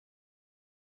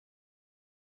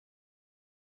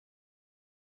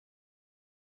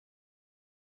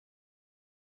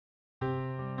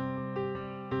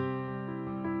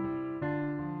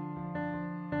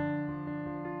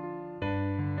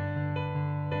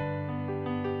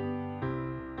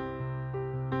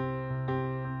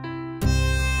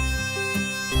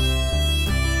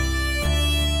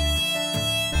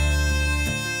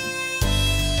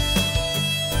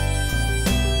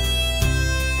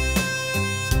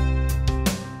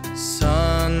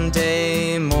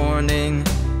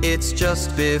It's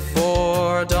just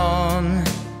before dawn.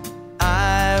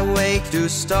 I wake to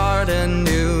start a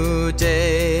new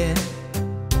day.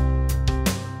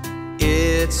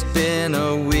 It's been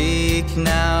a week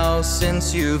now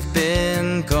since you've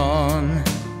been gone.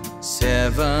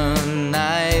 7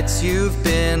 nights you've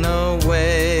been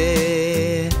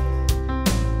away.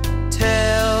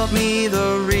 Tell me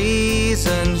the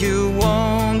reason you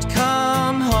won't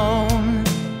come home,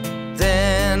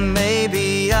 then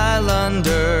maybe I'll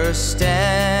understand.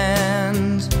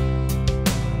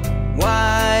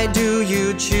 Why do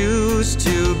you choose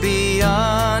to be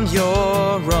on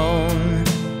your own?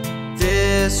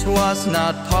 This was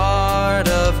not part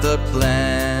of the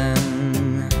plan.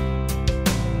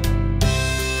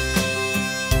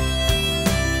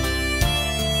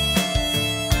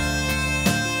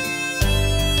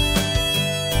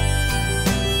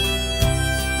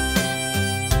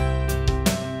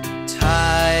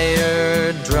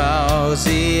 Tired,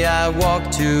 drowsy, I walk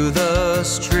to the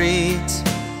street,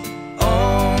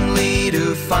 only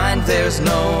to find there's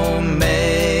no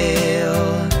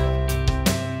mail.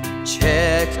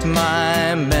 Checked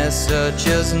my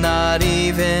messages, not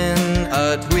even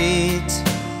a tweet.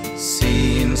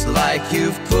 Seems like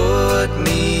you've put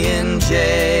me in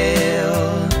jail.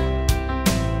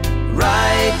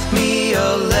 Write me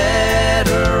a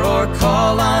letter or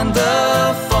call on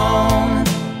the phone.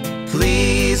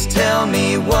 Please tell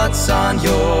me what's on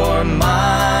your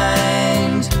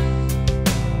mind.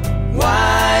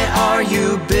 Why are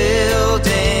you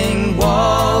building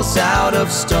walls out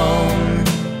of stone?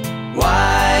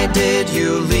 Why did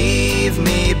you leave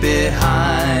me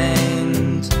behind?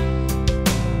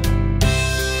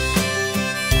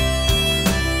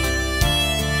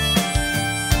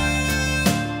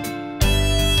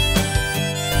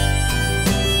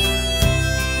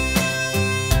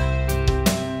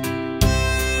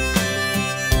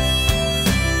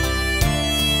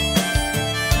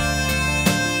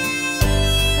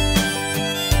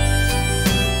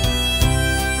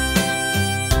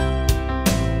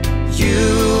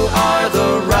 You are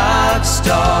the rock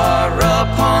star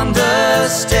up on the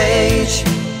stage.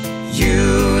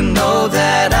 You know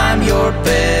that I'm your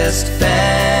best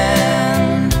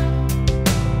fan.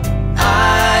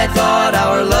 I thought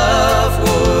our love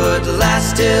would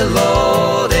last till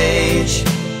old age.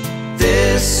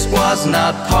 This was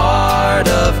not part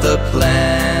of the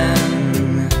plan.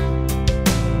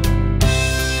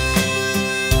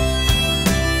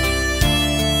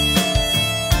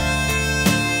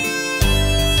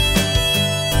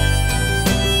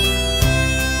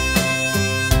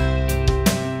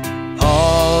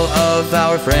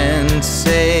 Our friends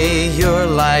say you're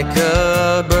like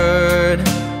a bird,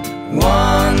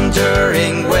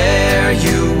 wondering where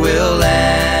you will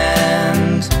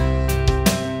land.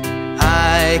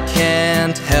 I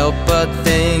can't help but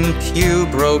think you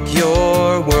broke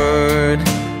your word.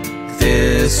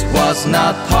 This was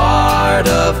not part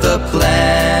of the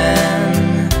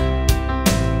plan.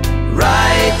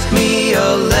 Write me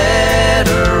a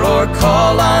letter or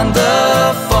call on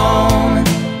the phone.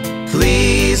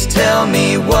 Please tell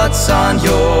me what's on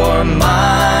your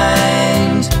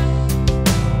mind.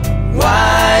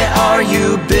 Why are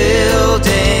you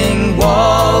building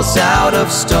walls out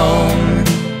of stone?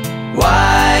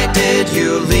 Why did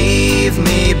you leave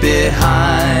me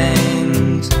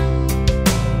behind?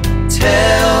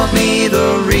 Tell me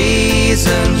the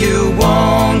reason you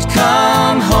won't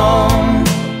come home,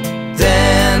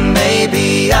 then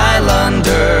maybe I'll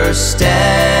understand.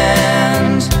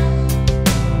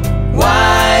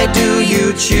 Why do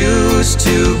you choose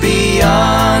to be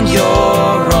on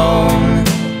your own?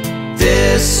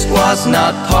 This was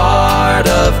not part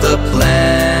of the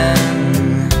plan.